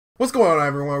What's going on,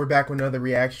 everyone? We're back with another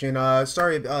reaction.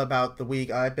 Sorry about the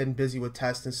week. I've been busy with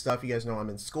tests and stuff. You guys know I'm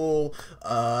in school.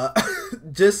 I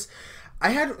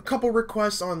had a couple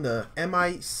requests on the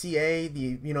MICA,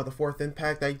 the fourth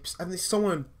impact. I think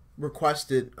someone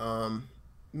requested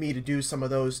me to do some of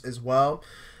those as well.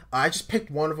 I just picked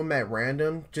one of them at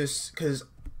random, just because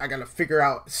I gotta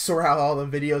sort out all the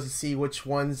videos and see which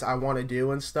ones I want to do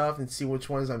and stuff, and see which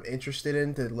ones I'm interested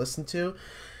in to listen to.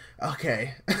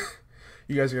 Okay.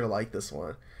 You guys are gonna like this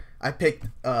one. I picked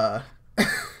Let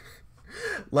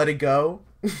It Go,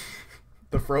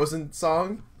 the Frozen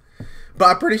song. But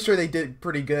I'm pretty sure they did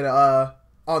pretty good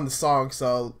on the song,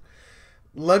 so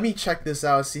let me check this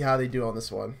out and see how they do on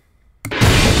this one. The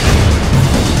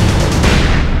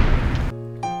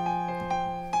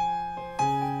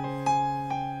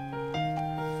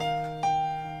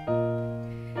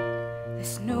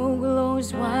snow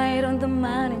glows white on the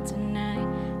mountain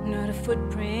tonight, not a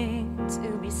footprint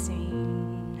to be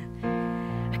seen.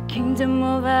 A kingdom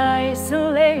of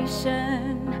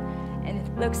isolation, and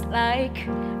it looks like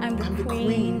I'm the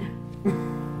queen.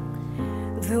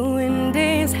 The wind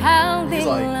is howling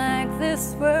like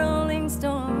this swirling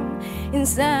storm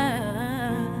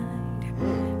inside.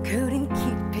 Couldn't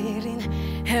keep it in,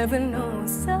 heaven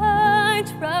knows I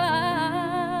tried.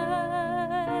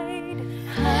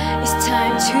 It's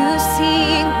time to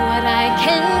see what I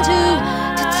can do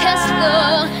to test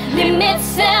the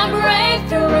limits and break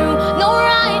through. No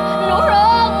right, no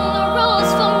wrong, no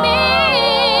rules for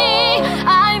me.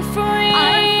 I'm free,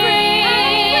 I'm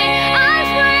free, I'm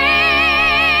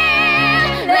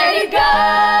free. Let it go,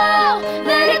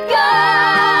 let it go.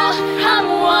 I'm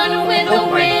one with the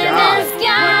wind and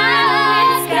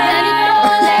sky. Let it go,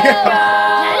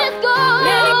 let it go.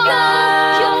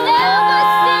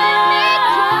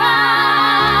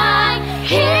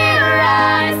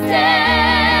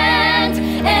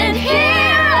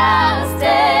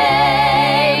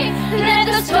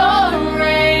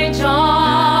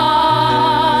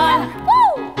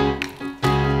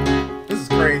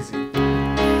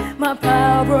 My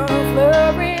power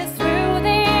flurries through the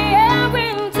air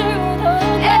into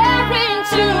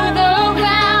the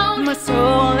ground. My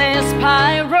soul is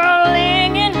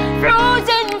spiraling in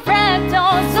frozen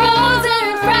fractals,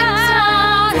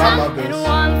 And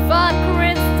one thought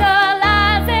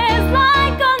crystallizes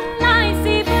like an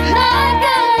icy,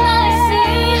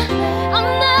 I'm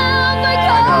never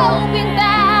going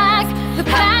back. The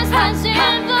past has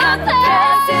in the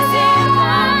past is in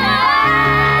my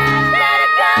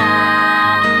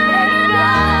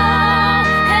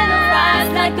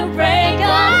like the break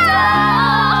of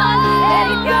dawn. Let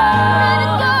it go,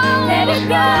 let it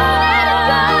go, let it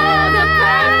go, the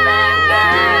perfect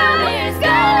girl is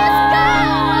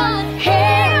gone.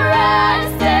 Here I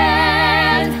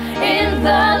stand in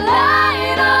the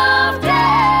light of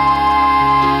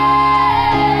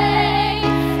day.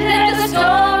 Let the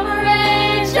storm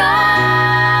rage on.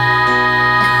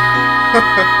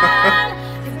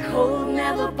 The cold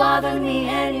never bothered me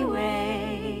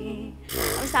anyway.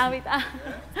 Sorry.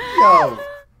 Yo,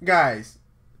 guys.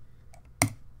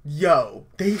 Yo,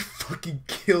 they fucking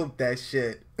killed that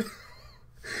shit.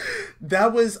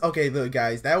 That was, okay, look,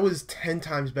 guys, that was 10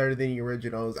 times better than the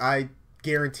originals. I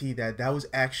guarantee that was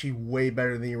actually way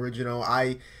better than the original.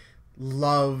 I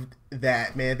loved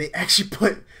that, man. They actually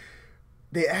put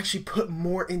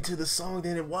more into the song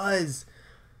than it was.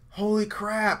 Holy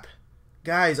crap.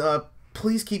 Guys,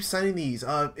 please keep sending these.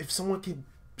 If someone can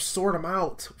sort them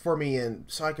out for me and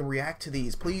so I can react to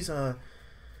these, please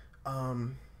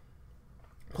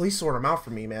please sort them out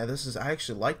for me, man. I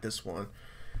actually like this one,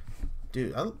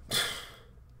 dude.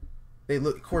 They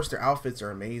look, of course, their outfits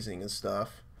are amazing and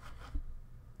stuff,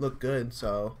 look good.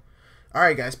 So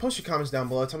alright, guys, post your comments down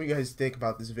below, tell me what you guys think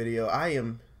about this video. I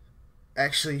am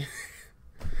actually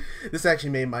this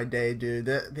actually made my day, dude.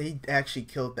 They actually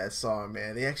killed that song,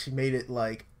 man. They actually made it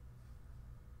like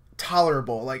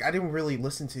tolerable. Like, I didn't really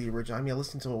listen to the original. I mean, I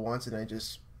listened to it once and I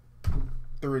just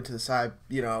threw it to the side,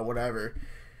 whatever.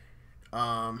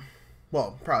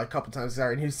 Well, probably a couple times I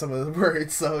already knew some of the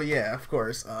words, so yeah, of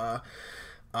course.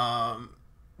 But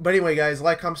anyway, guys,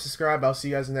 like, comment, subscribe. I'll see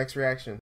you guys in the next reaction.